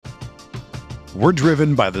We're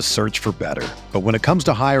driven by the search for better. But when it comes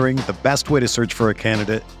to hiring, the best way to search for a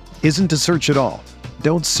candidate isn't to search at all.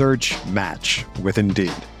 Don't search, match with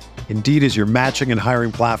Indeed. Indeed is your matching and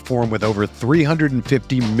hiring platform with over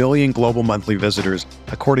 350 million global monthly visitors,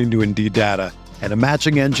 according to Indeed data, and a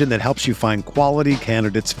matching engine that helps you find quality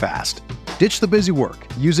candidates fast. Ditch the busy work.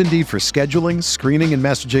 Use Indeed for scheduling, screening, and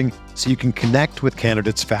messaging so you can connect with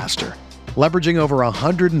candidates faster. Leveraging over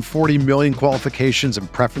 140 million qualifications and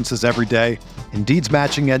preferences every day, Indeed's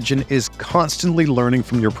matching engine is constantly learning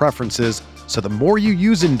from your preferences, so the more you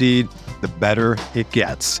use Indeed, the better it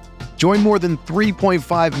gets. Join more than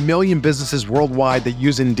 3.5 million businesses worldwide that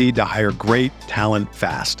use Indeed to hire great talent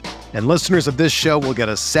fast. And listeners of this show will get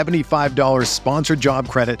a $75 sponsored job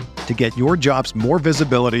credit to get your jobs more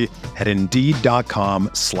visibility at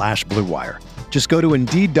Indeed.com/Blue Wire. Just go to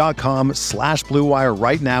Indeed.com/Blue Wire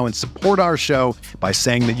right now and support our show by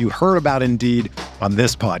saying that you heard about Indeed on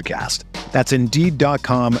this podcast. That's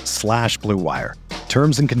Indeed.com/Blue Wire.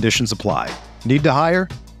 Terms and conditions apply. Need to hire?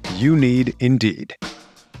 You need Indeed.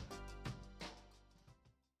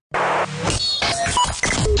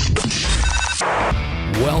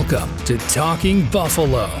 Welcome to Talking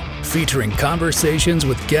Buffalo, featuring conversations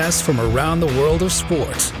with guests from around the world of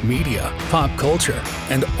sports, media, pop culture,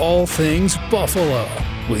 and all things Buffalo,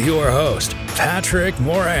 with your host, Patrick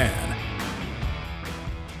Moran.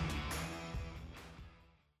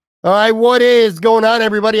 All right, what is going on,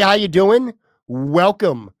 everybody? How you doing?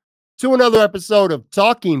 Welcome to another episode of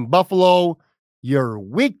Talking Buffalo, your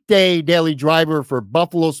weekday daily driver for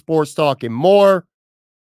Buffalo sports talk and more.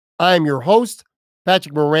 I'm your host,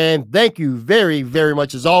 Patrick Moran. Thank you very, very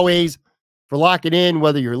much, as always, for locking in,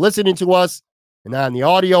 whether you're listening to us and on the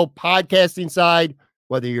audio podcasting side,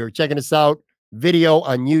 whether you're checking us out video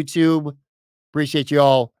on YouTube. Appreciate you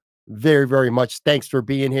all very, very much. Thanks for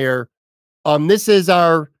being here. This is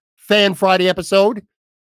our Fan Friday episode.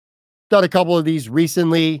 Done a couple of these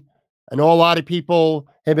recently. I know a lot of people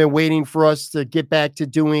have been waiting for us to get back to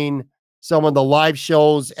doing some of the live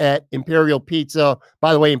shows at Imperial Pizza.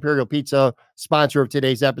 By the way, Imperial Pizza, sponsor of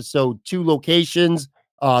today's episode, 2 locations.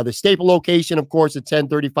 The staple location, of course, at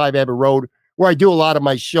 1035 Abbott Road, where I do a lot of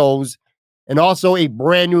my shows, and also a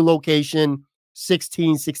brand new location,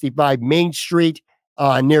 1665 Main Street,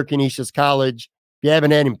 near Canisius College. If you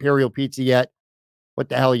haven't had Imperial Pizza yet, what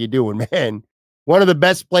the hell are you doing, man? One of the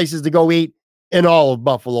best places to go eat in all of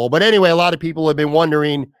Buffalo. But anyway, a lot of people have been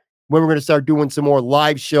wondering when we're going to start doing some more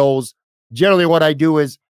live shows. Generally, what I do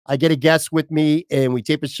is I get a guest with me and we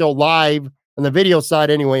tape a show live on the video side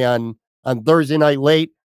anyway on Thursday night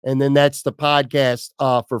late. And then that's the podcast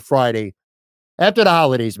for Friday. After the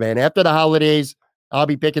holidays, man. After the holidays, I'll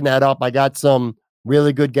be picking that up. I got some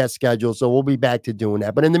really good guest schedules, so we'll be back to doing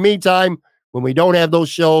that. But in the meantime, when we don't have those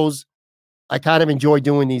shows, I kind of enjoy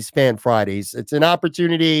doing these Fan Fridays. It's an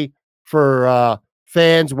opportunity for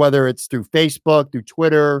fans, whether it's through Facebook, through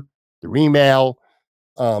Twitter, through email,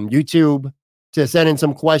 YouTube, to send in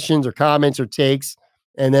some questions or comments or takes,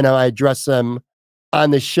 and then I address them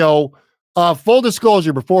on the show. Full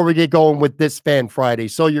disclosure before we get going with this Fan Friday.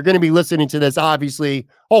 So you're going to be listening to this, obviously,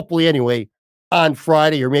 hopefully anyway, on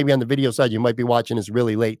Friday, or maybe on the video side, you might be watching this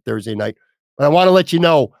really late Thursday night. But I want to let you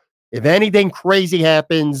know, if anything crazy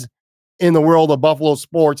happens in the world of Buffalo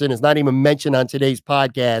sports and it's not even mentioned on today's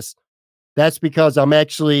podcast, that's because I'm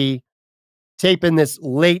actually taping this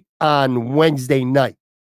late on Wednesday night.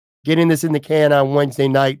 Getting this in the can on Wednesday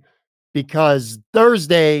night because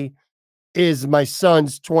Thursday is my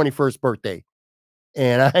son's 21st birthday.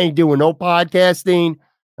 And I ain't doing no podcasting.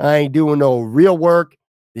 I ain't doing no real work.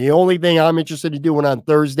 The only thing I'm interested in doing on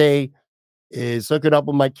Thursday is hooking up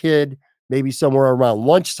with my kid, maybe somewhere around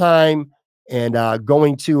lunchtime, and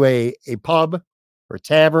going to a pub or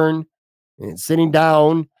tavern and sitting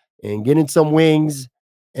down and getting some wings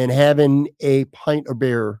and having a pint of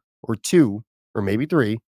beer or 2 or maybe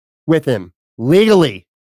 3 with him legally.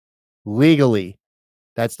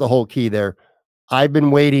 That's the whole key there. I've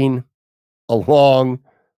been waiting a long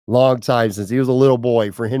time since he was a little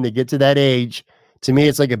boy for him to get to that age. To me,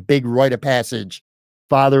 it's like a big rite of passage.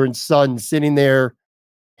 Father and son sitting there,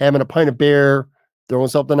 having a pint of beer, throwing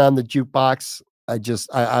something on the jukebox.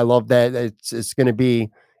 I love that. It's going to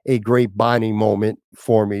be a great bonding moment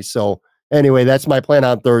for me. So anyway, that's my plan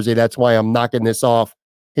on Thursday. That's why I'm knocking this off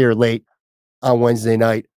here late on Wednesday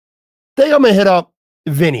night. Think I'm going to hit up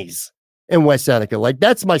Vinny's in West Seneca. Like,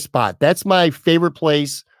 that's my spot. That's my favorite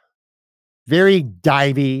place. Very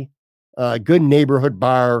divey, good neighborhood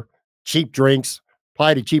bar, cheap drinks,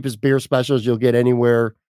 probably the cheapest beer specials you'll get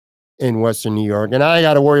anywhere in Western New York. And I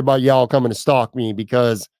got to worry about y'all coming to stalk me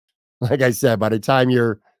because, like I said, by the time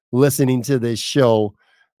you're listening to this show,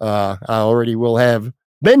 I already will have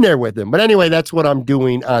been there with him. But anyway, that's what I'm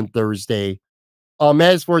doing on Thursday.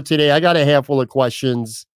 As for today, I got a handful of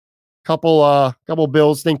questions, couple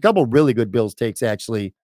Bills things, couple really good Bills takes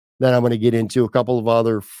actually that I'm going to get into, a couple of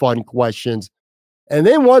other fun questions, and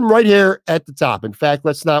then one right here at the top. In fact,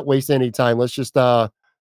 let's not waste any time. Let's just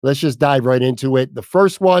dive right into it. The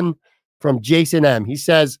first one from Jason M. He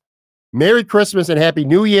says, Merry Christmas and Happy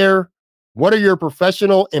New Year. What are your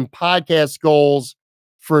professional and podcast goals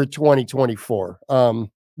for 2024?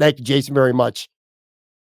 Thank you, Jason, very much.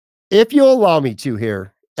 If you'll allow me to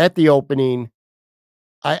here at the opening,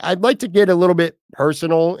 I'd like to get a little bit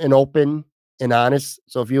personal and open and honest.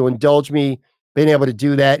 So if you'll indulge me being able to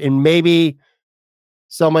do that, and maybe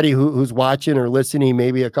somebody who's watching or listening,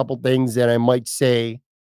 maybe a couple things that I might say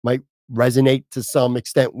might resonate to some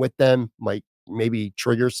extent with them, might maybe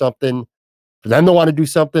trigger something for them to want to do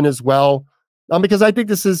something as well. Because I think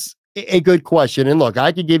this is a good question. And look,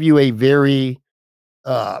 I could give you a very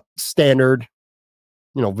standard,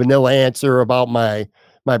 vanilla answer about my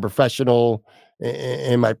professional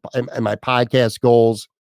and my podcast goals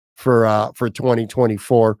for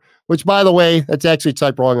 2024, which, by the way, that's actually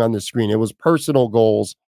typed wrong on the screen. It was personal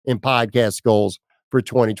goals and podcast goals for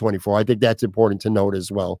 2024. I think that's important to note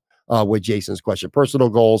as well with Jason's question. Personal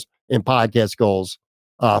goals and podcast goals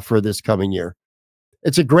for this coming year.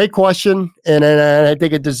 It's a great question, and I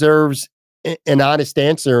think it deserves an honest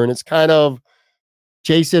answer. And it's kind of,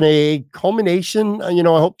 Jason, a culmination. I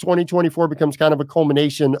hope 2024 becomes kind of a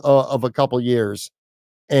culmination of a couple years.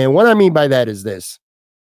 And what I mean by that is this.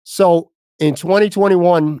 So in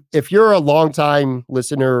 2021, if you're a longtime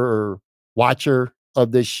listener or watcher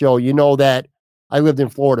of this show, you know that I lived in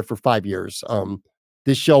Florida for 5 years.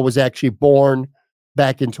 This show was actually born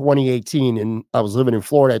back in 2018, and I was living in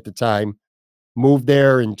Florida at the time, moved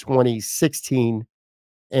there in 2016.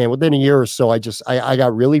 And within a year or so, I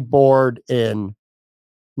got really bored and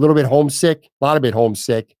a little bit homesick, a lot of bit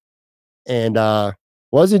homesick, and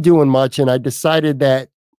wasn't doing much. And I decided that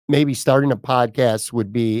maybe starting a podcast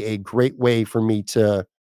would be a great way for me to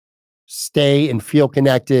stay and feel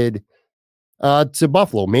connected to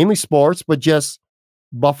Buffalo, mainly sports, but just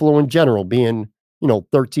Buffalo in general, being,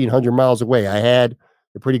 1,300 miles away. I had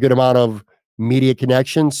a pretty good amount of media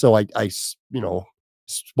connections. So I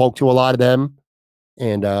spoke to a lot of them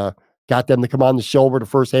and got them to come on the show over the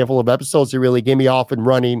first handful of episodes to really get me off and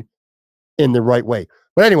running in the right way.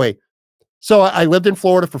 But anyway, so I lived in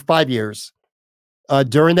Florida for 5 years.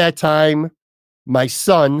 During that time, my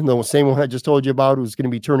son, the same one I just told you about, who's going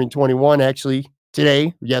to be turning 21 actually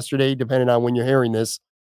yesterday, depending on when you're hearing this,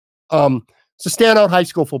 it's a standout high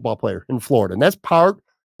school football player in Florida. And that's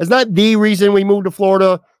not the reason we moved to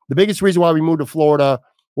Florida. The biggest reason why we moved to Florida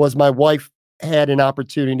was my wife had an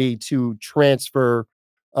opportunity to transfer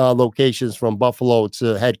locations from Buffalo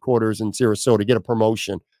to headquarters in Sarasota, get a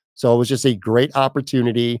promotion. So it was just a great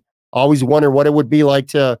opportunity. Always wondered what it would be like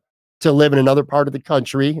to live in another part of the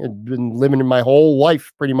country. I've been living in my whole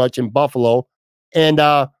life pretty much in Buffalo. And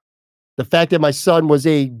the fact that my son was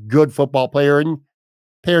a good football player, and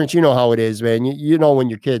parents, you know how it is, man. You know when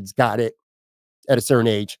your kids got it at a certain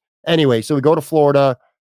age. Anyway, so we go to Florida,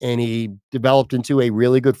 and he developed into a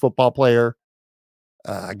really good football player.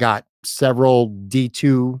 Got several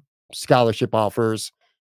D2 scholarship offers.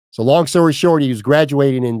 So long story short, he was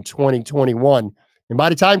graduating in 2021. And by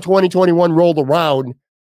the time 2021 rolled around,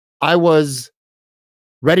 I was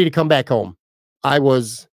ready to come back home. I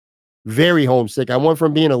was very homesick. I went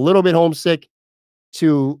from being a little bit homesick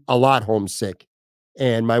to a lot homesick.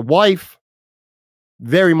 And my wife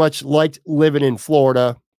very much liked living in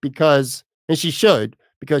Florida because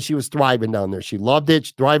she was thriving down there. She loved it.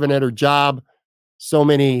 She's thriving at her job. So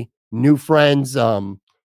many new friends,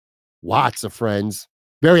 lots of friends,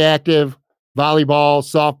 very active, volleyball,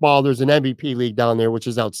 softball. There's an MVP league down there, which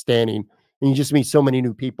is outstanding. And you just meet so many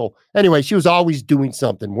new people. Anyway, she was always doing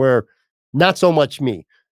something where not so much me.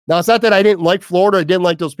 Now, it's not that I didn't like Florida. I didn't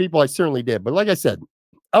like those people. I certainly did. But like I said,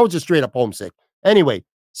 I was just straight up homesick. Anyway,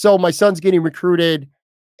 so my son's getting recruited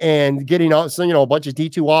and getting out, a bunch of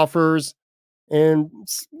D2 offers. And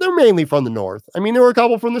they're mainly from the north. I mean, there were a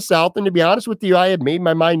couple from the south. And to be honest with you, I had made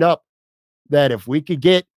my mind up that if we could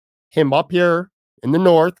get him up here in the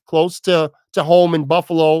north, close to home in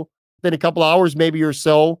Buffalo, then a couple hours maybe or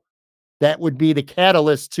so, that would be the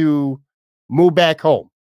catalyst to move back home.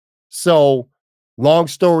 So long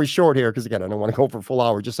story short here, because again, I don't want to go for a full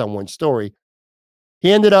hour just on one story.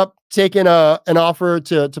 He ended up taking an offer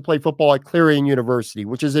to play football at Clarion University,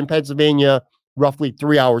 which is in Pennsylvania, roughly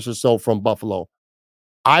 3 hours or so from Buffalo.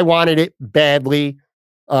 I wanted it badly.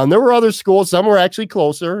 There were other schools. Some were actually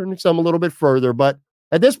closer and some a little bit further, but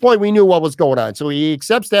at this point, we knew what was going on. So he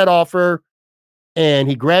accepts that offer and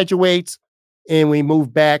he graduates, and we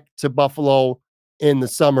move back to Buffalo in the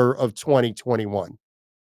summer of 2021.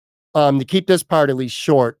 To keep this part at least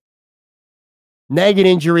short, nagging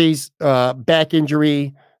injuries, back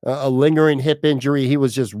injury, a lingering hip injury. He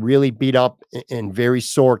was just really beat up and very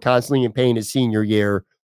sore, constantly in pain his senior year.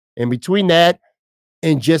 And between that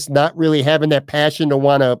and just not really having that passion to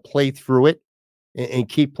want to play through it and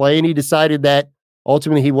keep playing, he decided that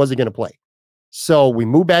ultimately he wasn't going to play. So we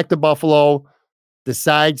moved back to Buffalo,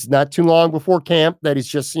 decides not too long before camp that he's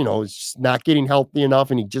just, he's just not getting healthy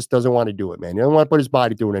enough and he just doesn't want to do it, man. He doesn't want to put his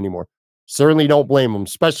body through it anymore. Certainly don't blame him,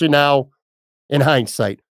 especially now in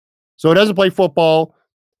hindsight. So he doesn't play football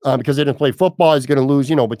because he didn't play football. He's going to lose,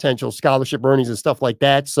 potential scholarship earnings and stuff like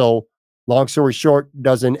that. So long story short,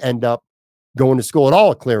 doesn't end up going to school at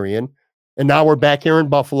all at Clarion. And now we're back here in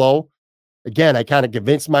Buffalo. Again, I kind of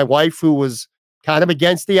convinced my wife, who was kind of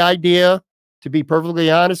against the idea, to be perfectly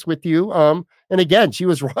honest with you. And again, she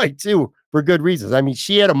was right too, for good reasons. I mean,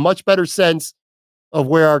 she had a much better sense of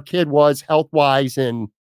where our kid was health-wise and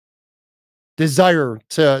desire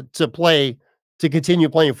to play, to continue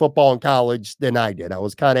playing football in college than I did. I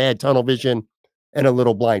was kind of had tunnel vision and a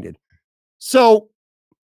little blinded. So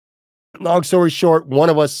long story short,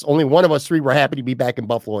 only one of us three were happy to be back in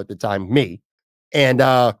Buffalo at the time, me. And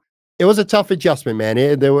it was a tough adjustment,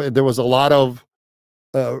 man. There was a lot of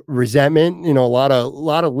resentment, a lot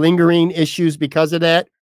of lingering issues because of that,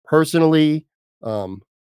 personally,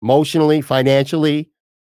 emotionally, financially,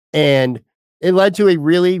 and it led to a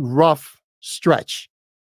really rough stretch.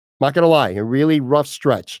 I'm not gonna lie, a really rough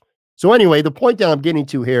stretch. So anyway, the point that I'm getting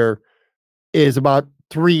to here is about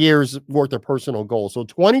 3 years worth of personal goals. So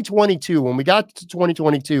 2022, when we got to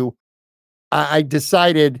 2022, I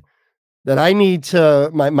decided that I need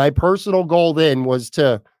to, my personal goal then was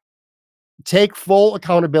to take full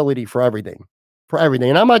accountability for everything.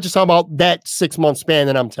 And I'm not just talking about that 6-month span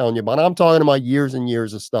that I'm telling you about. I'm talking about years and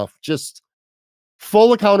years of stuff. Just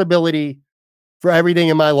full accountability for everything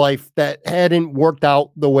in my life that hadn't worked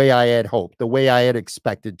out the way I had hoped, the way I had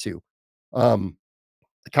expected to.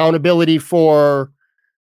 Accountability for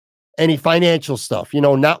any financial stuff,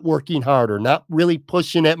 not working harder, not really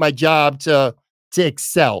pushing at my job to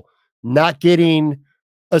excel, not getting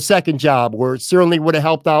a second job where it certainly would have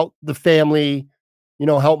helped out the family,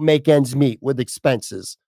 help make ends meet with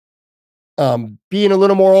expenses. Being a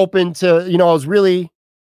little more open to, I was really,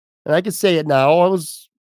 and I can say it now, I was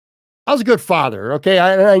a good father. Okay.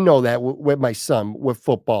 I know that with my son with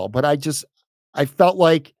football, but I felt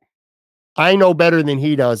like I know better than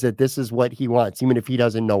he does that this is what he wants, even if he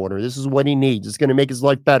doesn't know it, or this is what he needs. It's going to make his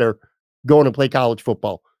life better going to play college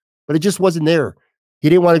football. But it just wasn't there. He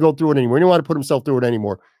didn't want to go through it anymore. He didn't want to put himself through it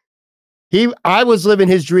anymore. I was living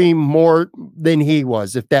his dream more than he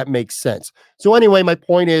was, if that makes sense. So anyway, my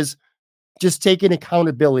point is just taking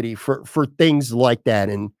accountability for things like that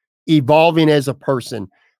and evolving as a person.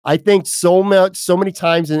 I think so many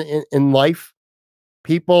times in life,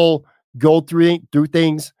 people go through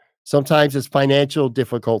things. Sometimes it's financial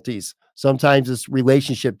difficulties. Sometimes it's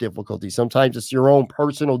relationship difficulties. Sometimes it's your own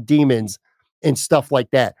personal demons and stuff like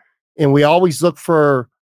that. And we always look for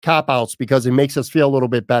cop-outs because it makes us feel a little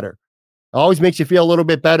bit better. It always makes you feel a little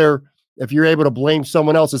bit better if you're able to blame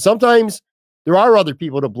someone else. And sometimes there are other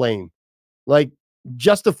people to blame, like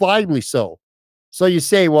justifiably so. So you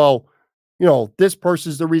say, well, this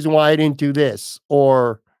person's the reason why I didn't do this,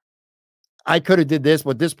 or I could have did this,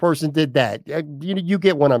 but this person did that. You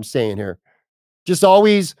get what I'm saying here. Just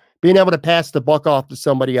always being able to pass the buck off to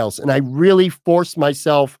somebody else. And I really forced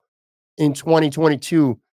myself in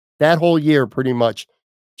 2022, that whole year pretty much,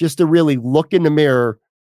 just to really look in the mirror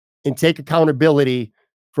and take accountability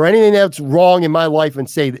for anything that's wrong in my life and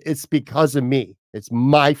say it's because of me. It's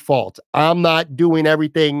my fault. I'm not doing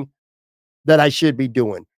everything that I should be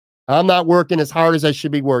doing. I'm not working as hard as I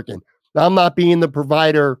should be working. I'm not being the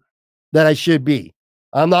provider that I should be.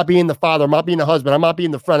 I'm not being the father. I'm not being the husband. I'm not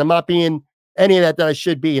being the friend. I'm not being any of that I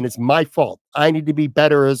should be. And it's my fault. I need to be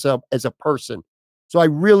better as a person. So I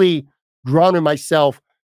really grounded myself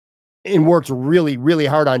and worked really, really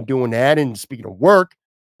hard on doing that. And speaking of work,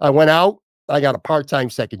 I went out, I got a part-time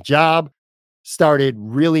second job, started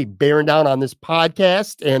really bearing down on this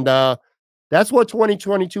podcast. And that's what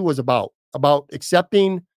 2022 was about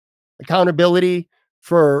accepting accountability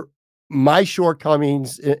for my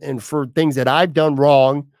shortcomings and for things that I've done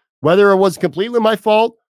wrong, whether it was completely my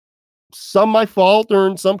fault, some my fault, or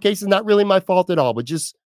in some cases, not really my fault at all, but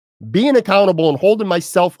just being accountable and holding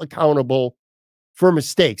myself accountable for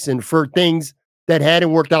mistakes and for things that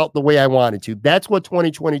hadn't worked out the way I wanted to. That's what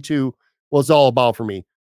 2022 was all about for me.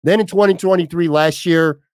 Then in 2023, last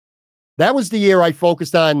year, that was the year I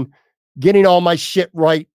focused on getting all my shit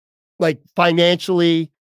right, like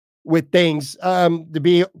financially with things. To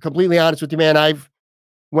be completely honest with you, man, I've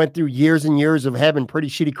went through years and years of having pretty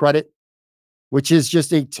shitty credit, which is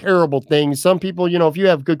just a terrible thing. Some people, if you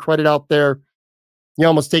have good credit out there, you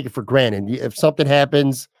almost take it for granted. If something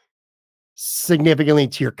happens significantly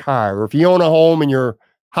to your car, or if you own a home and your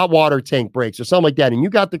hot water tank breaks or something like that, and you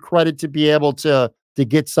got the credit to be able to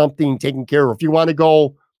get something taken care of, if you want to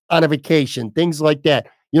go on a vacation, things like that,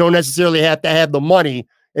 you don't necessarily have to have the money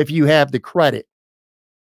if you have the credit.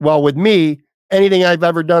 Well, with me, anything I've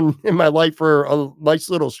ever done in my life for a nice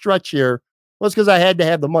little stretch here was because I had to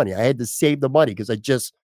have the money. I had to save the money because I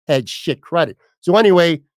just had shit credit. So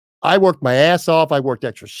anyway, I worked my ass off. I worked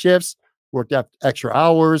extra shifts, worked extra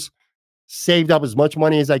hours, saved up as much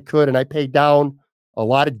money as I could, and I paid down a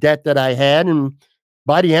lot of debt that I had. And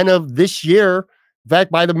by the end of this year, in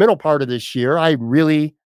fact, by the middle part of this year, I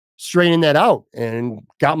really straightened that out and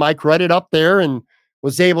got my credit up there and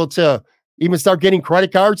was able to even start getting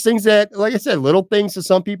credit cards, things that, like I said, little things to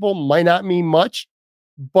some people might not mean much,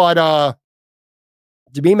 but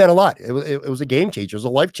to me meant a lot. It was a game changer. It was a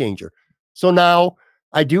life changer. So now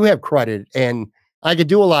I do have credit and I could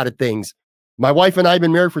do a lot of things. My wife and I have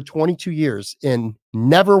been married for 22 years, and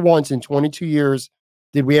never once in 22 years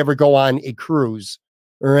did we ever go on a cruise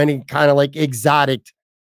or any kind of like exotic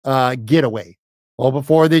getaway. Well,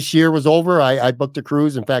 before this year was over, I booked a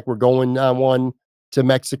cruise. In fact, we're going on one to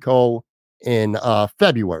Mexico in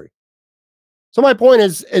February. So my point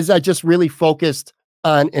is I just really focused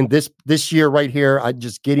on in this year right here, I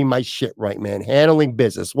just getting my shit right, man. Handling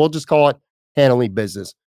business. We'll just call it handling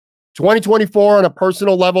business. 2024 on a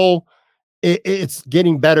personal level, it's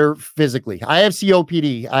getting better physically. I have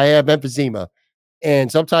COPD. I have emphysema.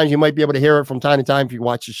 And sometimes you might be able to hear it from time to time if you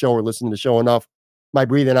watch the show or listen to the show enough. My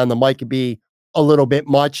breathing on the mic could be a little bit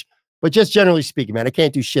much, but just generally speaking, man, I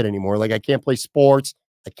can't do shit anymore. Like I can't play sports.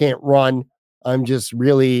 I can't run. I'm just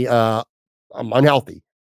really, I'm unhealthy.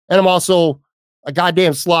 And I'm also a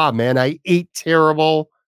goddamn slob, man. I eat terrible.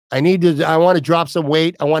 I want to drop some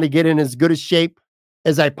weight. I want to get in as good a shape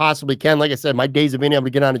as I possibly can. Like I said, my days of being able to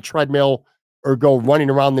get on a treadmill or go running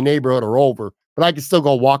around the neighborhood are over, but I can still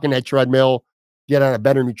go walk in that treadmill, get on a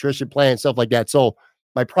better nutrition plan, stuff like that. So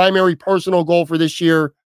my primary personal goal for this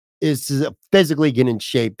year is to physically get in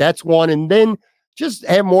shape. That's one. And then just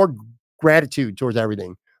have more gratitude towards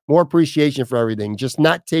everything, more appreciation for everything, just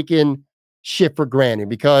not taking shit for granted.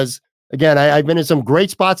 Because again, I've been in some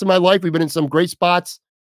great spots in my life. We've been in some great spots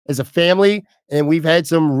as a family, and we've had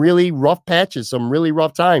some really rough patches, some really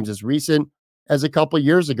rough times as recent as a couple of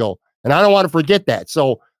years ago. And I don't want to forget that.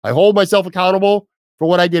 So I hold myself accountable for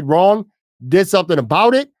what I did wrong, did something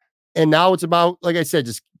about it. And now it's about, like I said,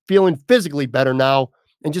 just feeling physically better now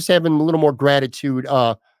and just having a little more gratitude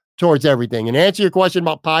towards everything. And to answer your question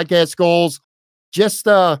about podcast goals, just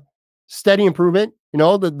steady improvement.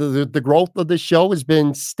 The growth of this show has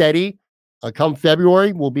been steady. Come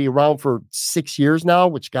February, we'll be around for 6 years now,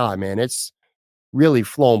 which, God, man, it's really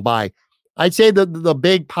flown by. I'd say the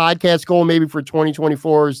big podcast goal maybe for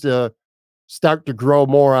 2024 is to start to grow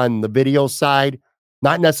more on the video side.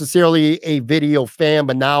 Not necessarily a video fan,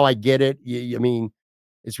 but now I get it. I mean,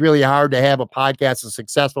 it's really hard to have a podcast, a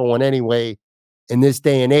successful one anyway, in this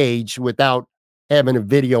day and age without having a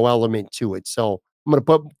video element to it. So I'm going to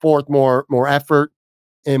put forth more effort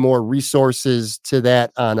and more resources to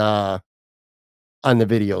that on the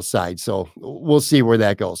video side. So we'll see where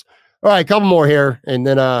that goes. All right, a couple more here, and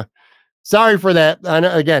then sorry for that. I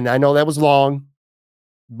know that was long,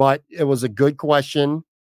 but it was a good question.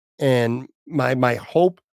 And my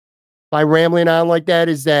hope by rambling on like that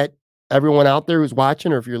is that everyone out there who's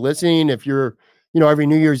watching, or if you're listening, if you're, every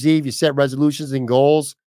New Year's Eve, you set resolutions and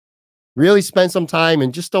goals, really spend some time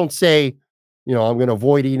and just don't say, I'm going to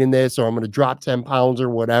avoid eating this, or I'm going to drop 10 pounds or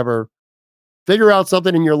whatever. Figure out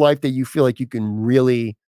something in your life that you feel like you can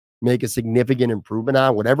really make a significant improvement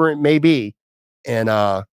on, whatever it may be, and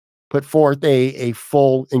put forth a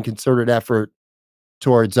full and concerted effort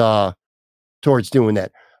towards doing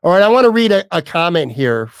that. All right, I want to read a comment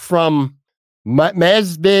here from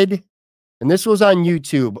Mazvid, and this was on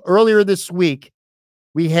YouTube. Earlier this week,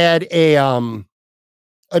 we had a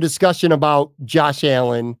discussion about Josh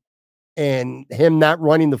Allen and him not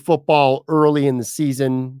running the football early in the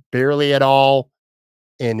season, barely at all.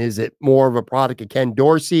 And is it more of a product of Ken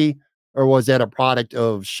Dorsey, or was that a product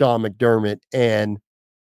of Sean McDermott? And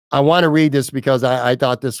I want to read this because I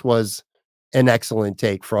thought this was an excellent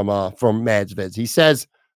take from Madsvids. He says,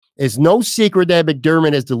 "It's no secret that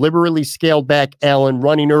McDermott has deliberately scaled back Allen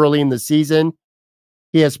running early in the season.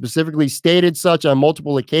 He has specifically stated such on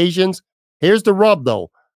multiple occasions. Here's the rub,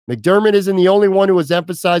 though. McDermott isn't the only one who has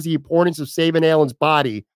emphasized the importance of saving Allen's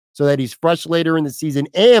body so that he's fresh later in the season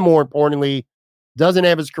and, more importantly, doesn't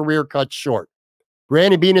have his career cut short.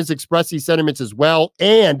 Brandon Beane has expressed these sentiments as well.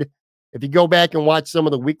 And if you go back and watch some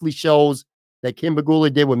of the weekly shows that Kim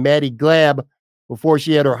Bagula did with Maddie Glab before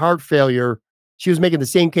she had her heart failure, she was making the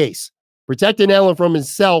same case. Protecting Allen from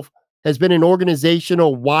himself has been an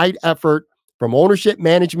organizational wide effort from ownership,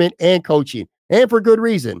 management, and coaching, and for good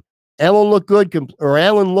reason. Allen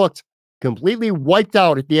looked completely wiped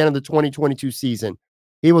out at the end of the 2022 season.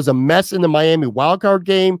 He was a mess in the Miami wildcard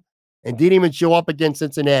game and didn't even show up against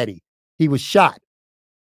Cincinnati. He was shot.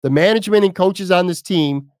 The management and coaches on this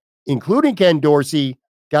team, including Ken Dorsey,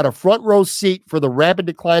 got a front row seat for the rapid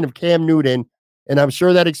decline of Cam Newton, and I'm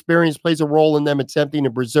sure that experience plays a role in them attempting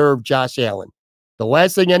to preserve Josh Allen. The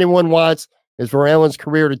last thing anyone wants is for Allen's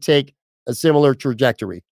career to take a similar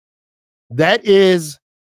trajectory. That is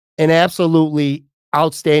an absolutely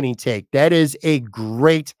outstanding take. That is a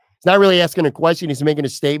great, he's not really asking a question, he's making a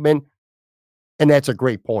statement, and that's a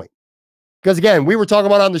great point. Because again, we were talking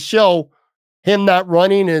about on the show, him not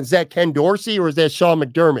running, and is that Ken Dorsey or is that Sean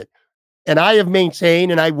McDermott? And I have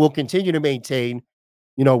maintained, and I will continue to maintain,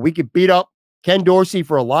 we could beat up Ken Dorsey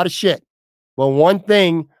for a lot of shit. But one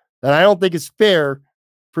thing that I don't think is fair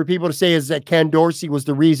for people to say is that Ken Dorsey was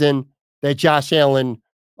the reason that Josh Allen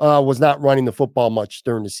was not running the football much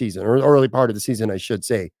during the season, or early part of the season, I should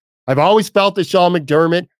say. I've always felt that Sean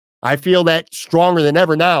McDermott, I feel that stronger than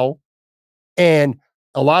ever now. And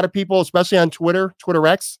a lot of people, especially on Twitter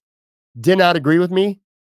X, did not agree with me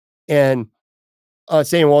and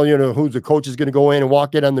saying, well, who's the coach is going to go in and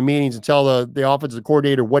walk in on the meetings and tell the offensive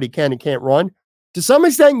coordinator what he can and can't run. To some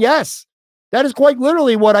extent, yes. That is quite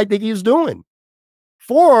literally what I think he's doing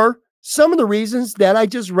for some of the reasons that I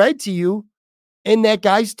just read to you in that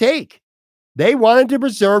guy's take. They wanted to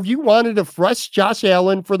preserve, you wanted to fresh Josh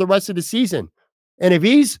Allen for the rest of the season. And if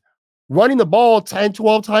he's running the ball 10,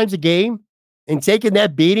 12 times a game and taking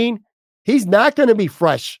that beating, he's not going to be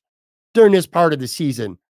fresh during this part of the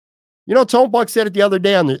season. Tone Buck said it the other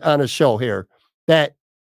day on a show here that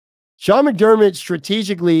Sean McDermott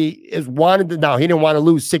strategically is wanted to, now he didn't want to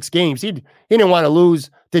lose 6 games. He didn't want to lose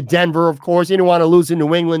to Denver, of course. He didn't want to lose in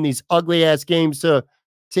New England, these ugly ass games to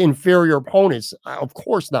inferior opponents. Of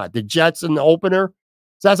course not. The Jets in the opener.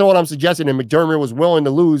 So that's not what I'm suggesting. And McDermott was willing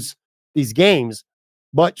to lose these games.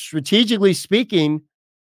 But strategically speaking,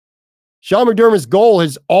 Sean McDermott's goal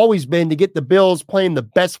has always been to get the Bills playing the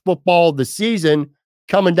best football of the season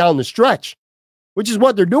coming down the stretch, which is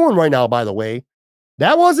what they're doing right now, by the way.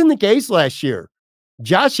 That wasn't the case last year.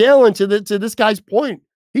 Josh Allen, to this guy's point,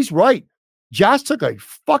 he's right. Josh took a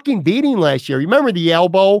fucking beating last year. You remember the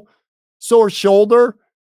elbow, sore shoulder?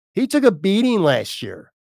 He took a beating last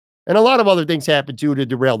year. And a lot of other things happened too to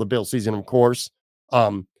derail the Bills season, of course.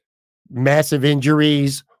 Massive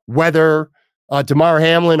injuries, weather, Damar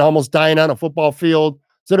Hamlin almost dying on a football field.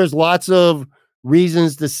 So there's lots of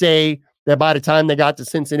reasons to say that by the time they got to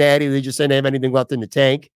Cincinnati, they just didn't have anything left in the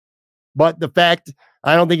tank. But the fact,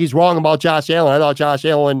 I don't think he's wrong about Josh Allen. I thought Josh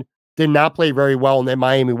Allen did not play very well in that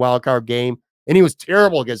Miami wildcard game, and he was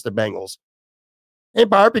terrible against the Bengals, in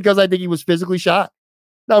part because I think he was physically shot.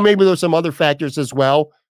 Now, maybe there's some other factors as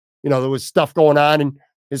well. There was stuff going on in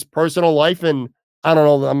his personal life, and I don't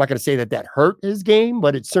know, I'm not going to say that hurt his game,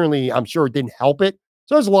 but it certainly, I'm sure it didn't help it.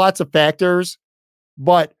 So there's lots of factors,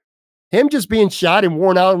 but him just being shot and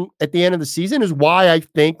worn out at the end of the season is why I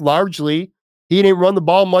think largely he didn't run the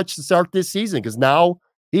ball much to start this season, because now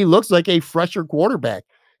he looks like a fresher quarterback.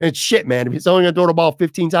 And shit, man, if he's only going to throw the ball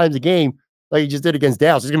 15 times a game like he just did against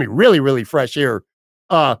Dallas, he's going to be really, really fresh here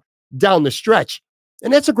down the stretch.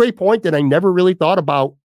 And that's a great point that I never really thought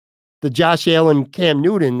about, the Josh Allen, Cam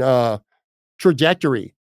Newton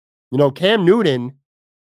trajectory. Cam Newton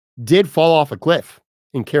did fall off a cliff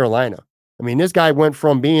in Carolina. I mean, this guy went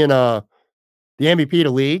from being the MVP of the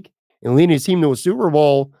league and leading his team to a Super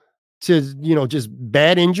Bowl to, just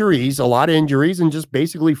bad injuries, a lot of injuries, and just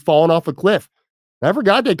basically falling off a cliff. And I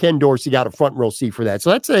forgot that Ken Dorsey got a front row seat for that. So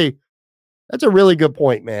that's a really good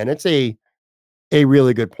point, man. It's a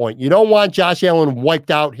really good point. You don't want Josh Allen wiped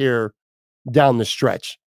out here down the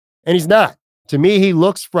stretch. And he's not. To me, he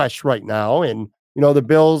looks fresh right now. And, the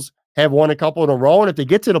Bills have won a couple in a row. And if they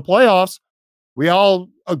get to the playoffs, we all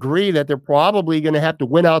agree that they're probably going to have to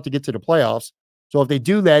win out to get to the playoffs. So if they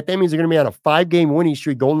do that, that means they're going to be on a 5-game winning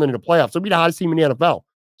streak going into the playoffs. They'll be the hottest team in the NFL.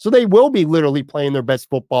 So they will be literally playing their best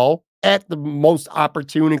football at the most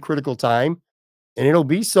opportune and critical time. And it'll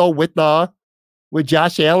be so with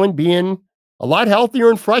Josh Allen being a lot healthier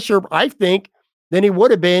and fresher, I think, than he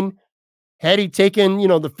would have been had he taken,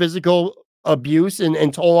 the physical abuse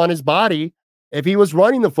and toll on his body, if he was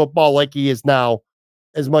running the football like he is now,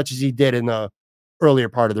 as much as he did in the earlier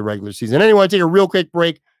part of the regular season. Anyway, I take a real quick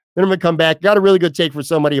break. Then I'm going to come back. Got a really good take for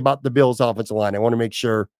somebody about the Bills offensive line. I want to make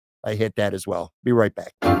sure I hit that as well. Be right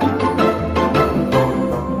back.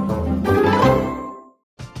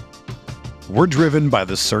 We're driven by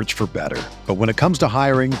the search for better. But when it comes to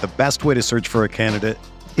hiring, the best way to search for a candidate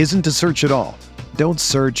isn't to search at all. Don't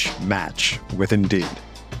search, match with Indeed.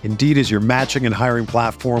 Indeed is your matching and hiring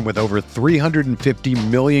platform with over 350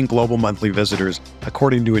 million global monthly visitors,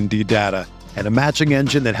 according to Indeed data, and a matching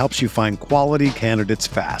engine that helps you find quality candidates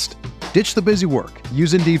fast. Ditch the busy work.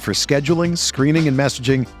 Use Indeed for scheduling, screening, and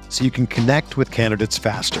messaging so you can connect with candidates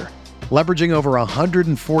faster. Leveraging over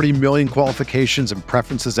 140 million qualifications and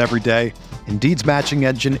preferences every day, Indeed's matching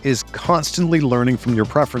engine is constantly learning from your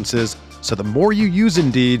preferences, so the more you use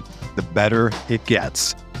Indeed, the better it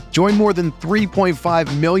gets. Join more than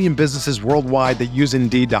 3.5 million businesses worldwide that use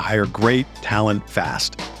Indeed to hire great talent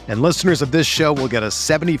fast. And listeners of this show will get a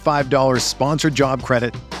 $75 sponsored job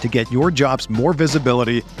credit to get your jobs more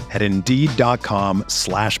visibility at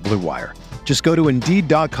Indeed.com/Blue Wire. Just go to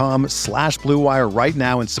Indeed.com/Blue Wire right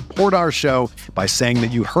now and support our show by saying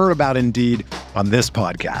that you heard about Indeed on this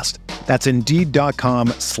podcast. That's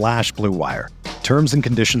Indeed.com/Blue Wire. Terms and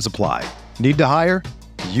conditions apply. Need to hire?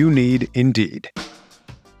 You need Indeed.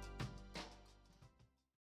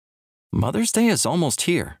 Mother's Day is almost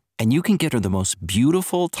here, and you can get her the most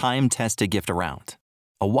beautiful time-tested gift around.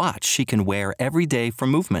 A watch she can wear every day from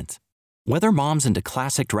Movement. Whether mom's into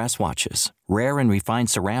classic dress watches, rare and refined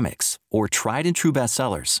ceramics, or tried and true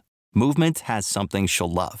bestsellers, Movement has something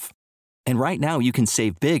she'll love. And right now you can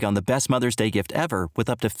save big on the best Mother's Day gift ever with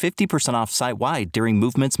up to 50% off site-wide during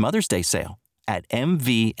Movement's Mother's Day sale at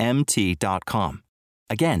MVMT.com.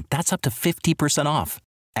 Again, that's up to 50% off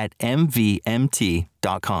at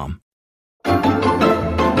MVMT.com.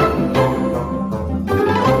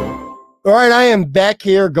 All right, I am back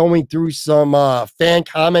here going through some fan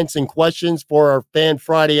comments and questions for our Fan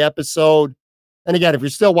Friday episode. And again, if you're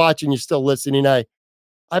still watching, you're still listening, I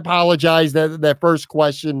apologize that first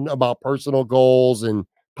question about personal goals and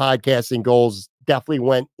podcasting goals definitely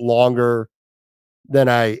went longer than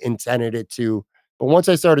I intended it to. But once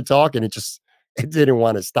I started talking, it didn't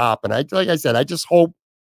want to stop. And like I said, I just hope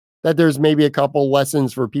that there's maybe a couple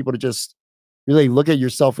lessons for people to just really look at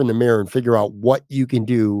yourself in the mirror and figure out what you can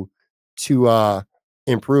do to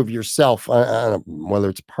improve yourself, whether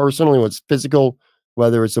it's personally, whether it's physical,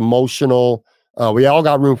 whether it's emotional. We all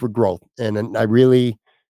got room for growth. And I realized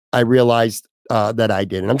that I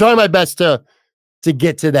did. And I'm trying my best to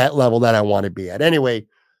get to that level that I want to be at. Anyway,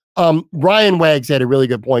 Ryan Wags had a really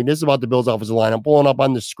good point. This is about the Bills offensive line. I'm pulling up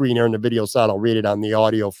on the screen here in the video side. I'll read it on the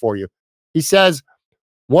audio for you. He says,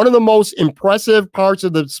 one of the most impressive parts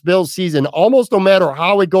of the Bills season, almost no matter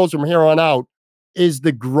how it goes from here on out, is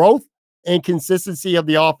the growth and consistency of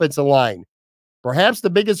the offensive line. Perhaps the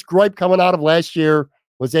biggest gripe coming out of last year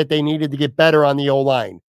was that they needed to get better on the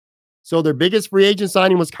O-line. So their biggest free agent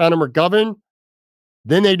signing was Connor McGovern.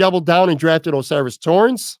 Then they doubled down and drafted Osiris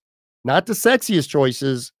Torrance. Not the sexiest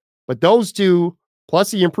choices, but those two,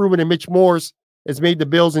 plus the improvement in Mitch Morse, has made the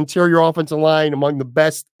Bills' interior offensive line among the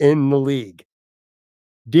best in the league.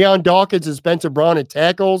 Deion Dawkins and Spencer Brown at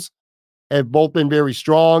tackles have both been very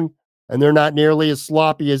strong, and they're not nearly as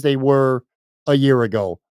sloppy as they were a year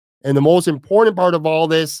ago. And the most important part of all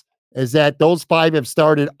this is that those five have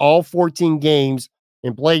started all 14 games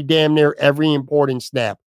and played damn near every important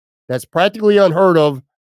snap. That's practically unheard of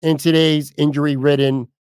in today's injury-ridden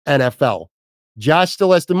NFL. Josh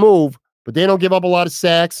still has to move, but they don't give up a lot of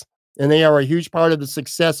sacks, and they are a huge part of the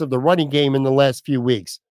success of the running game in the last few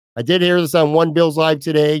weeks. I did hear this on One Bills Live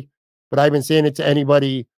today, but I've been saying it to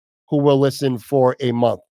anybody who will listen for a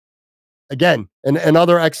month. Again,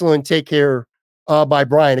 another excellent take here by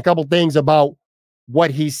Brian. A couple things about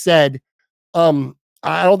what he said. I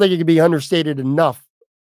don't think it can be understated enough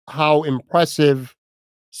how impressive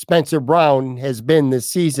Spencer Brown has been this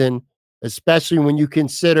season, especially when you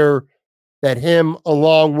consider that him,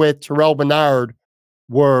 along with Terrell Bernard,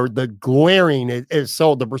 were the glaring,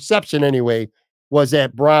 so the perception anyway, was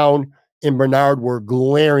that Brown and Bernard were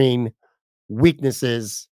glaring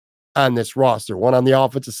weaknesses on this roster. One on the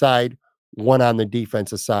offensive side, one on the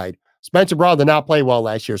defensive side. Spencer Brown did not play well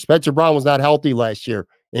last year. Spencer Brown was not healthy last year.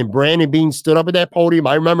 And Brandon Beane stood up at that podium.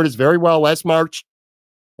 I remember this very well last March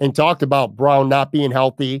and talked about Brown not being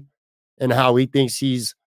healthy and how he thinks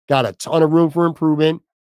he's got a ton of room for improvement.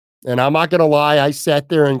 And I'm not going to lie, I sat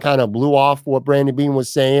there and kind of blew off what Brandon Beane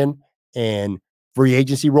was saying, and free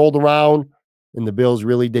agency rolled around and the Bills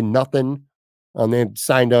really did nothing. They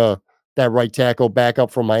signed a that right tackle back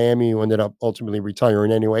up from Miami, who ended up ultimately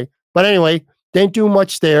retiring anyway. But anyway, didn't do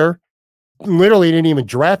much there. Literally didn't even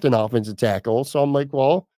draft an offensive tackle. So I'm like,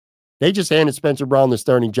 well, they just handed Spencer Brown the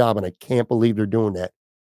starting job, and I can't believe they're doing that.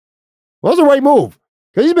 Well, it was the right move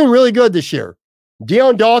because he's been really good this year.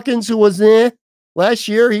 Deion Dawkins, who was last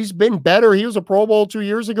year, he's been better. He was a Pro Bowl 2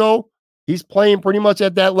 years ago. He's playing pretty much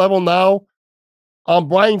at that level now.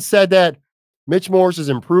 Brian said that Mitch Morse has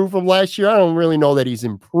improved from last year. I don't really know that he's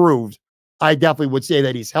improved. I definitely would say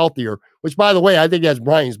that he's healthier, which, by the way, I think that's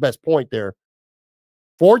Brian's best point there.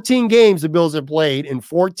 14 games the Bills have played, and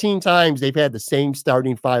 14 times they've had the same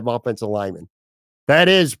starting 5 offensive linemen. That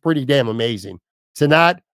is pretty damn amazing. To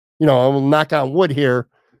not, I will knock on wood here.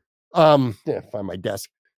 Find my desk.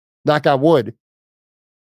 Knock on wood,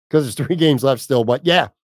 because there's 3 games left still. But yeah,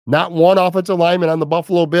 not one offensive lineman on the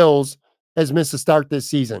Buffalo Bills has missed a start this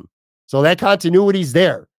season. So that continuity's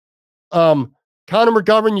there. Connor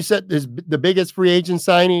McGovern, you said is the biggest free agent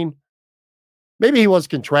signing. Maybe he was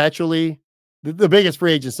contractually. The biggest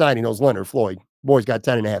free agent signing was Leonard Floyd. Boy's got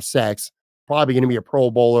 10.5 sacks. Probably going to be a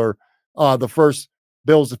Pro Bowler. The first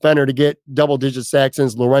Bills defender to get double-digit sacks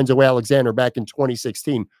since Lorenzo Alexander back in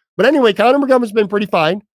 2016. But anyway, Connor McGovern's been pretty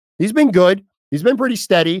fine. He's been good. He's been pretty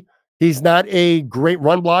steady. He's not a great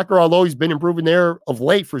run blocker, although he's been improving there of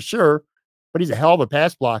late for sure. But he's a hell of a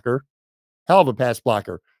pass blocker.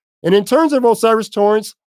 And in terms of Osiris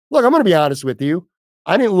Torrance, look, I'm going to be honest with you.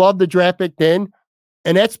 I didn't love the draft pick then,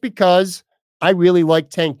 and that's because I really like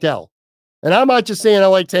Tank Dell. And I'm not just saying I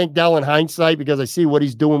like Tank Dell in hindsight because I see what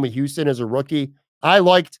he's doing with Houston as a rookie. I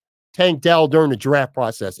liked Tank Dell during the draft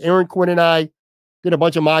process. Aaron Quinn and I did a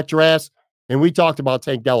bunch of mock drafts, and we talked about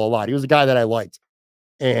Tank Dell a lot. He was a guy that I liked.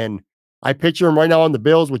 And I picture him right now on the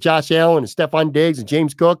Bills with Josh Allen and Stephon Diggs and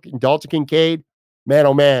James Cook and Dalton Kincaid. Man,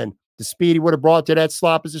 oh man, the speed he would have brought to that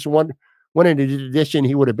slot position, what an addition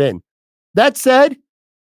he would have been. That said,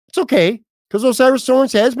 it's okay because Osiris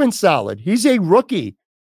Torrance has been solid. He's a rookie.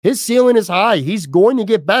 His ceiling is high. He's going to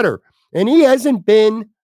get better. And he hasn't been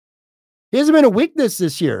a weakness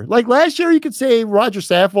this year. Like last year, you could say Roger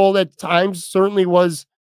Saffold at times certainly was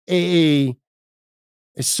a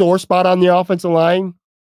sore spot on the offensive line.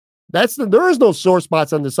 There is no sore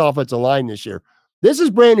spots on this offensive line this year. This is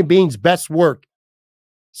Brandon Beane's best work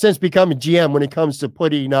since becoming GM when it comes to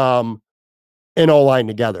putting an O-line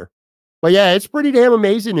together. But yeah, it's pretty damn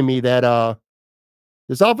amazing to me that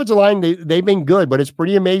this offensive line, they've been good, but it's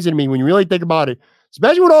pretty amazing to me when you really think about it,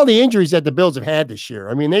 especially with all the injuries that the Bills have had this year.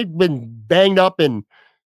 I mean, they've been banged up and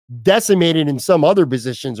decimated in some other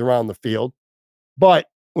positions around the field. But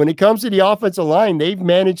when it comes to the offensive line, they've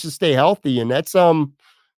managed to stay healthy, and that's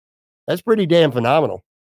pretty damn phenomenal.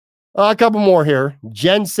 A couple more here.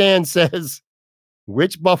 Jen Sand says,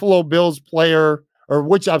 which Buffalo player,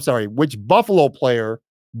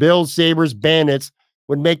 Bills, Sabres, Bandits,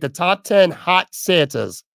 would make the top 10 hot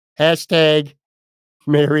Santas? Hashtag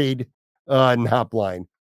married, not blind.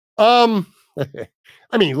 I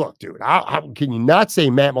mean, look, dude, how can you not say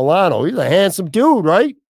Matt Milano? He's a handsome dude,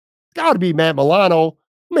 right? Got to be Matt Milano.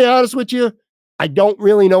 To be honest with you, I don't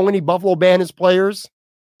really know any Buffalo Bandits players,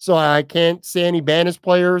 so I can't say any Bandits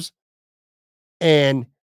players. And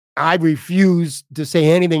I refuse to say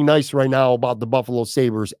anything nice right now about the Buffalo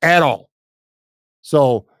Sabres at all.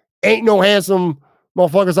 So ain't no handsome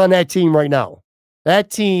motherfuckers on that team right now. That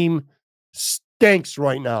team stinks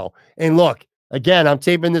right now. And look, again, I'm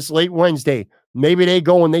taping this late Wednesday. Maybe they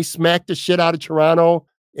go and they smack the shit out of Toronto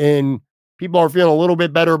and people are feeling a little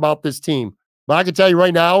bit better about this team. But I can tell you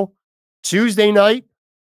right now, Tuesday night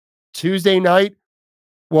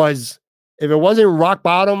was, if it wasn't rock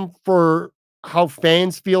bottom for how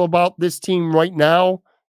fans feel about this team right now,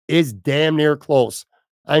 is damn near close.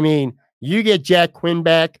 I mean, you get Jack Quinn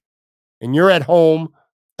back and you're at home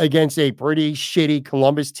against a pretty shitty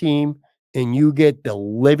Columbus team and you get the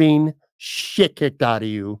living shit kicked out of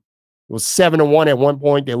you. It was 7-1 at one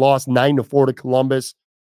point. They lost 9-4 to Columbus.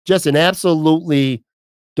 Just an absolutely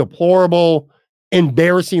deplorable,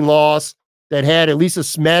 embarrassing loss that had at least a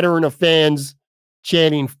smattering of fans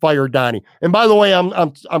chanting "Fire Donnie." And by the way, I'm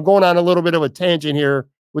going on a little bit of a tangent here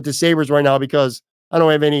with the Sabres right now because I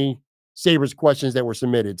don't have any Sabres questions that were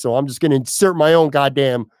submitted. So I'm just going to insert my own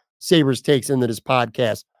goddamn Sabres takes into this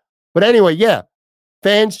podcast. But anyway, yeah,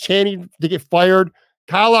 fans chanting to get fired.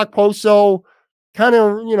 Kyle Okposo kind of,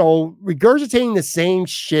 regurgitating the same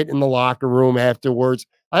shit in the locker room afterwards.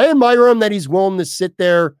 I admire him that he's willing to sit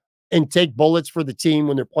there and take bullets for the team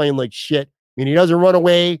when they're playing like shit. I mean, he doesn't run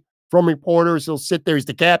away from reporters. He'll sit there. He's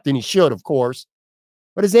the captain. He should, of course.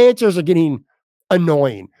 But his answers are getting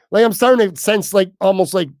annoying. Like, I'm starting to sense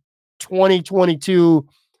almost like 2022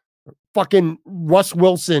 fucking Russ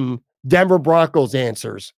Wilson Denver Broncos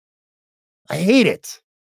answers. I hate it.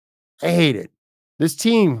 I hate it. This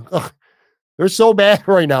team, they're so bad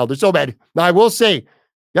right now. They're so bad. Now, I will say,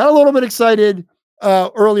 got a little bit excited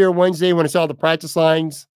earlier Wednesday when I saw the practice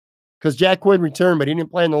lines because Jack Quinn returned, but he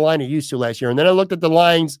didn't play in the line he used to last year. And then I looked at the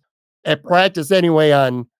lines at practice anyway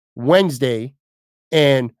on Wednesday,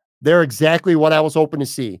 and they're exactly what I was hoping to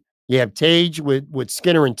see. You have Tage with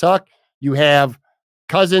Skinner and Tuck. You have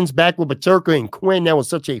Cousins back with Paterka and Quinn. That was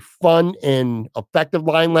such a fun and effective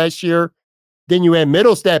line last year. Then you had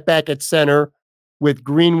Middlestat back at center with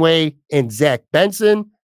Greenway and Zach Benson.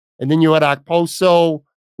 And then you had Okposo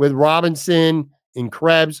with Robinson and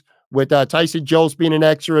Krebs with Tyson Jones being an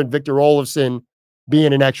extra and Victor Olofsson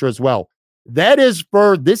being an extra as well. That is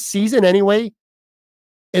for this season anyway,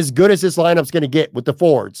 as good as this lineup's going to get with the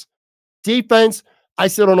forwards. Defense, I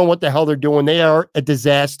still don't know what the hell they're doing. They are a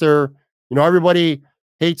disaster. You know, everybody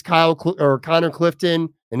hates Connor Clifton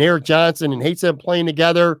and Eric Johnson and hates them playing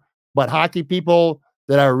together. But hockey people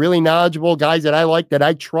that are really knowledgeable, guys that I like, that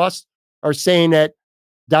I trust, are saying that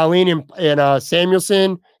Dahlin and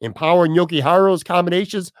Samuelson and Power and Yokiharu's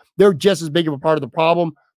combinations, they're just as big of a part of the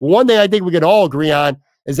problem. One thing I think we could all agree on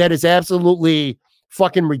is that it's absolutely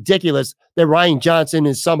fucking ridiculous that Ryan Johnson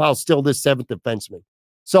is somehow still this seventh defenseman.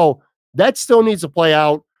 So that still needs to play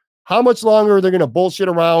out. How much longer they're going to bullshit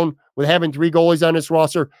around with having 3 goalies on this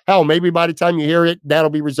roster? Hell, maybe by the time you hear it, that'll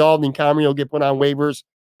be resolved and Comrie will get put on waivers.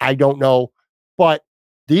 I don't know. But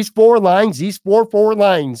these 4 forward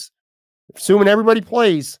lines, assuming everybody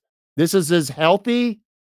plays, this is as healthy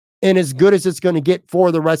and as good as it's going to get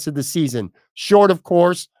for the rest of the season. Short, of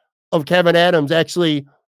course, of Kevin Adams actually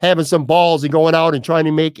having some balls and going out and trying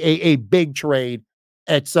to make a big trade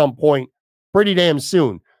at some point pretty damn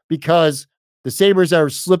soon, because the Sabres are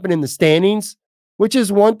slipping in the standings, which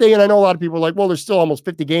is one thing. And I know a lot of people are like, well, there's still almost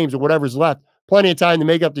 50 games or whatever's left. Plenty of time to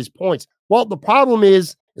make up these points. Well, the problem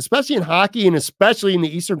is, especially in hockey and especially in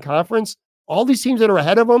the Eastern Conference, all these teams that are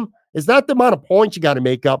ahead of them, is not the amount of points you got to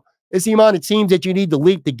make up. It's the amount of teams that you need to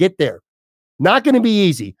leap to get there. Not going to be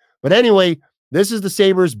easy. But anyway, this is the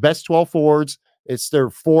Sabres' best 12 forwards. It's their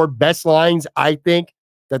 4 best lines, I think,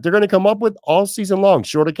 that they're going to come up with all season long,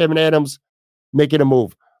 short of Kevin Adams making a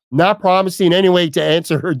move. Not promising anyway to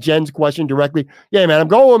answer Jen's question directly. Yeah, man, I'm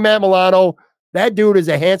going with Matt Milano. That dude is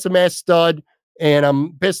a handsome-ass stud, and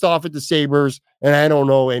I'm pissed off at the Sabres, and I don't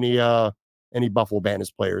know any Buffalo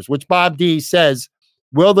Bandits players, which Bob D says,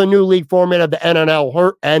 will the new league format of the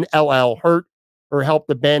NLL hurt or help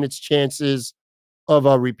the Bandits' chances of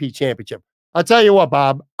a repeat championship? I'll tell you what,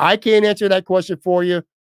 Bob, I can't answer that question for you,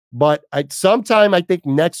 but sometime I think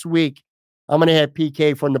next week, I'm going to have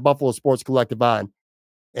PK from the Buffalo Sports Collective on.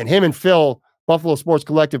 And him and Phil, Buffalo Sports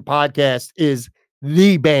Collective podcast is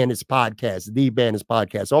the Bandits podcast,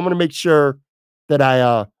 So I'm going to make sure that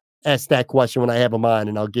I ask that question when I have him on,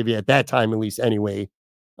 and I'll give you at that time, at least anyway,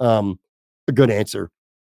 a good answer.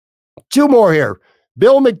 2 more here.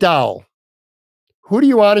 Bill McDowell. Who do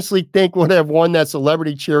you honestly think would have won that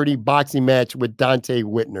celebrity charity boxing match with Dante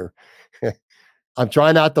Whitner? I'm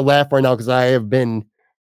trying not to laugh right now because I have been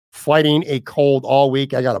fighting a cold all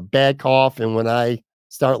week. I got a bad cough, and when I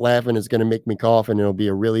start laughing, it's going to make me cough, and it'll be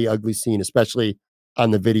a really ugly scene, especially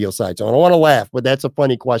on the video side. So I don't want to laugh, but that's a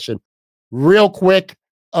funny question. Real quick,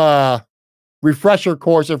 refresher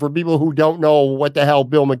course for people who don't know what the hell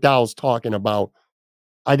Bill McDowell's talking about.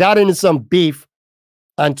 I got into some beef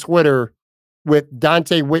on Twitter with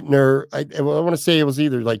Dante Whitner. I want to say it was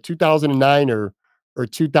either like 2009 or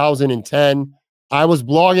 2010. I was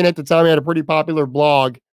blogging at the time. I had a pretty popular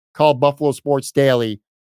blog called Buffalo Sports Daily,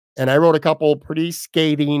 and I wrote a couple pretty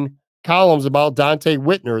scathing columns about Dante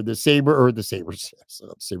Whitner, the Sabres.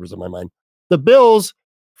 Sabres in my mind. The Bills'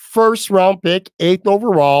 first round pick, 8th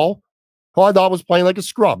overall, who I thought was playing like a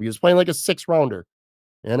scrub. He was playing like a 6th rounder.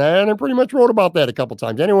 And I pretty much wrote about that a couple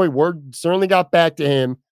times. Anyway, word certainly got back to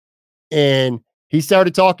him, and he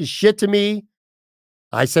started talking shit to me.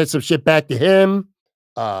 I said some shit back to him.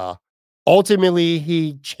 Ultimately,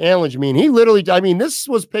 he challenged me, and he literally, this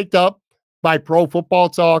was picked up by Pro Football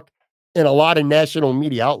Talk and a lot of national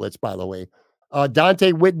media outlets, by the way.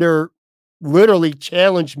 Dante Whitner literally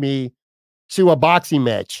challenged me to a boxing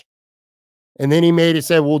match. And then he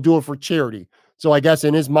said, we'll do it for charity. So I guess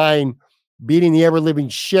in his mind, beating the ever-living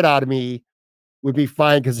shit out of me would be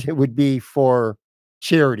fine because it would be for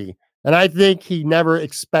charity. And I think he never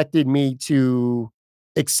expected me to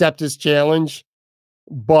accept his challenge,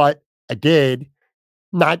 but I did.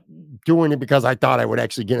 Not doing it because I thought I would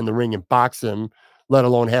actually get in the ring and box him, let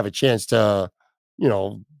alone have a chance to,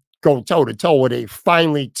 go toe-to-toe with a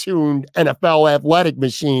finely tuned NFL athletic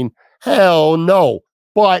machine. Hell no.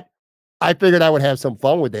 But I figured I would have some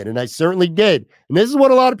fun with it, and I certainly did. And this is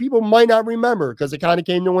what a lot of people might not remember because it kind of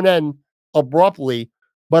came to an end abruptly.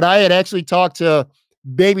 But I had actually talked to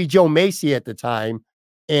Baby Joe Macy at the time,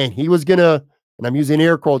 and he was going to, and I'm using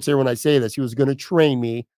air quotes here when I say this, he was going to train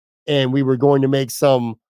me, and we were going to make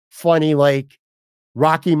some funny, like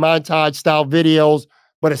Rocky montage style videos.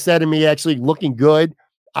 But instead of me actually looking good,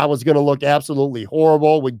 I was going to look absolutely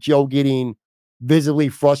horrible with Joe getting visibly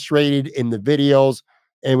frustrated in the videos.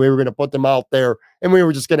 And we were going to put them out there and we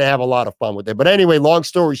were just going to have a lot of fun with it. But anyway, long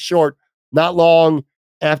story short, not long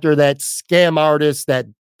after that scam artist, that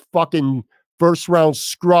fucking first round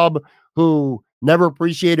scrub who never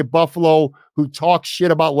appreciated Buffalo, who talks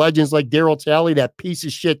shit about legends like Daryl Talley, that piece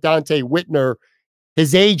of shit Dante Whitner,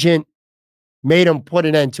 his agent made him put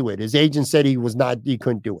an end to it. His agent said he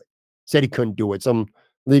couldn't do it. Said he couldn't do it. Some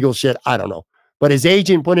legal shit. I don't know. But his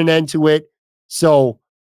agent put an end to it. So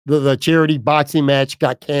the charity boxing match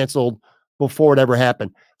got canceled before it ever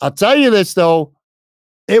happened. I'll tell you this, though.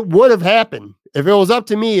 It would have happened. If it was up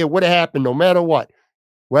to me, it would have happened no matter what.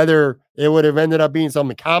 Whether it would have ended up being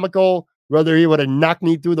something comical, whether he would have knocked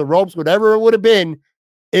me through the ropes, whatever it would have been,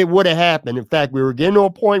 it would have happened. In fact, we were getting to a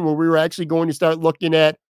point where we were actually going to start looking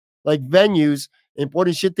at like venues and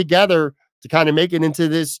putting shit together to kind of make it into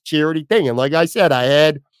this charity thing. And like I said, I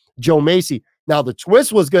had Joe Macy. Now the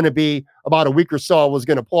twist was going to be about a week or so, I was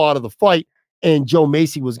going to pull out of the fight and Joe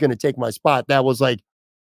Macy was going to take my spot. That was like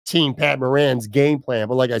Team Pat Moran's game plan.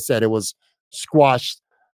 But like I said, it was squashed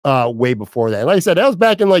way before that. Like I said, that was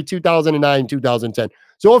back in like 2009, 2010.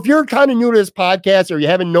 So if you're kind of new to this podcast or you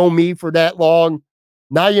haven't known me for that long,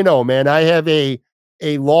 now you know, man, I have a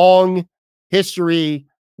long history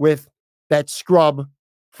with that scrub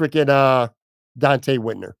freaking Dante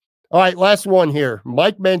Whitner. All right, last one here.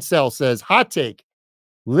 Mike Mansell says, hot take.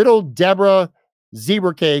 Little Deborah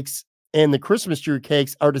zebra cakes and the Christmas tree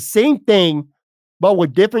cakes are the same thing, but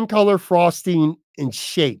with different color frosting and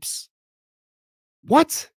shapes.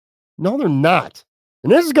 What? No, they're not.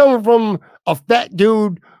 And this is coming from a fat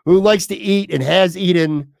dude who likes to eat and has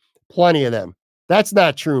eaten plenty of them. That's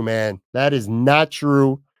not true, man. That is not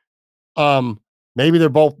true. Maybe they're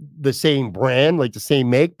both the same brand, like the same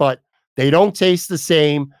make, but they don't taste the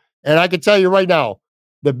same. And I can tell you right now,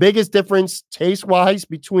 the biggest difference taste-wise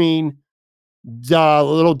between the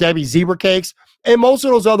Little Debbie zebra cakes and most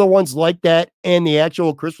of those other ones like that and the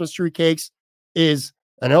actual Christmas tree cakes is,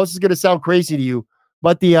 I know this is going to sound crazy to you,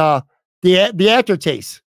 but the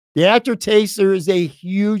aftertaste. The aftertaste, there is a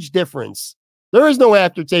huge difference. There is no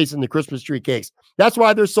aftertaste in the Christmas tree cakes. That's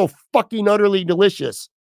why they're so fucking utterly delicious.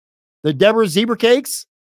 The Deborah zebra cakes,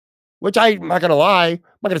 which I'm not going to lie, I'm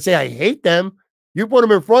not going to say I hate them. You put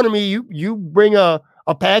them in front of me, you bring a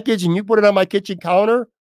package and you put it on my kitchen counter,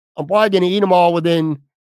 I'm probably going to eat them all within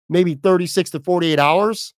maybe 36 to 48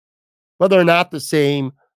 hours, but they're not the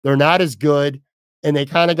same. They're not as good. And they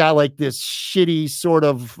kind of got like this shitty sort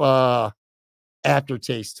of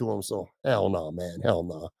aftertaste to them. So hell no, man. Hell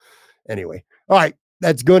no. Anyway. All right.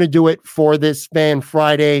 That's going to do it for this Fan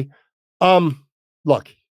Friday. Look,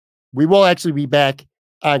 we will actually be back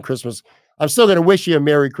on Christmas. I'm still going to wish you a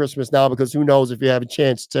Merry Christmas now because who knows if you have a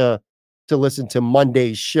chance to listen to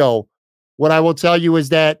Monday's show. What I will tell you is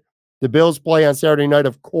that the Bills play on Saturday night,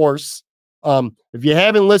 of course. If you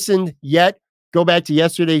haven't listened yet, go back to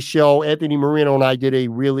yesterday's show. Anthony Marino and I did a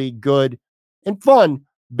really good and fun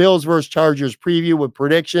Bills versus Chargers preview with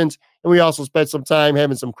predictions. And we also spent some time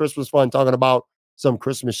having some Christmas fun talking about some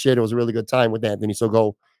Christmas shit. It was a really good time with Anthony. So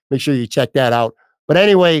go make sure you check that out. But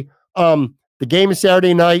anyway, the game is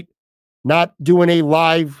Saturday night. Not doing a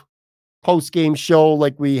live post-game show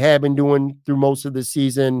like we have been doing through most of the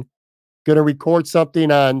season. Going to record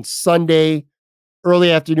something on Sunday,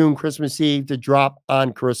 early afternoon, Christmas Eve to drop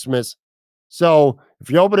on Christmas. So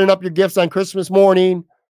if you're opening up your gifts on Christmas morning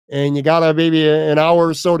and you got maybe an hour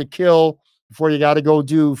or so to kill before you got to go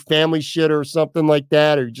do family shit or something like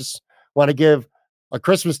that, or you just want to give a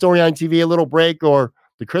Christmas Story on TV a little break or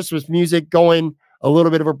the Christmas music going a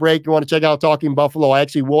little bit of a break, you want to check out Talking Buffalo. I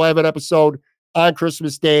actually will have an episode on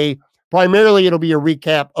Christmas Day. Primarily, it'll be a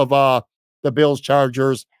recap of the Bills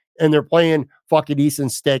Chargers, and they're playing fucking Easton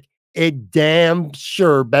Stick. It damn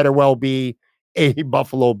sure better well be a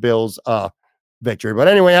Buffalo Bills victory. But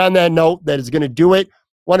anyway, on that note, that is going to do it.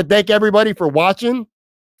 Want to thank everybody for watching,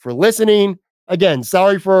 for listening. Again,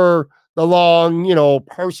 sorry for the long,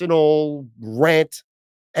 personal rant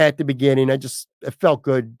at the beginning. It felt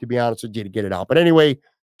good, to be honest with you, to get it out. But anyway,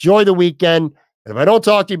 enjoy the weekend. And if I don't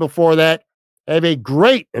talk to you before that, have a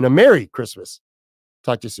great and a Merry Christmas.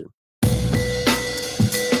 Talk to you soon.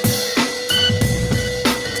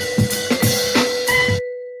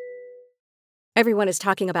 Everyone is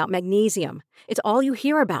talking about magnesium. It's all you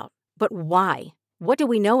hear about. But why? What do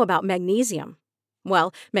we know about magnesium?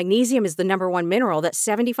 Well, magnesium is the number one mineral that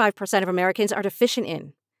 75% of Americans are deficient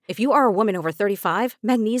in. If you are a woman over 35,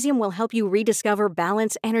 magnesium will help you rediscover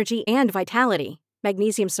balance, energy, and vitality.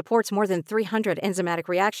 Magnesium supports more than 300 enzymatic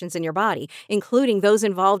reactions in your body, including those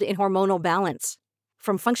involved in hormonal balance.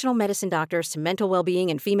 From functional medicine doctors to mental well-being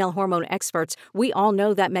and female hormone experts, we all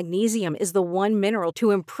know that magnesium is the one mineral to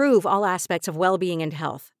improve all aspects of well-being and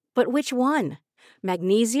health. But which one?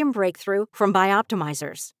 Magnesium Breakthrough from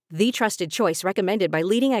Bioptimizers, the trusted choice recommended by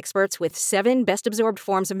leading experts with 7 best-absorbed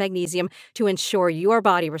forms of magnesium to ensure your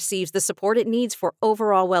body receives the support it needs for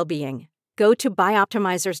overall well-being. Go to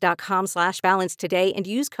bioptimizers.com/balance today and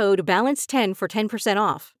use code BALANCE10 for 10%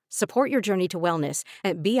 off. Support your journey to wellness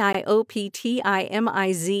at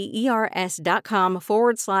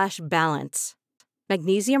bioptimizers.com/balance.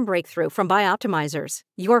 Magnesium Breakthrough from Bioptimizers,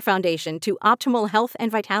 your foundation to optimal health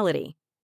and vitality.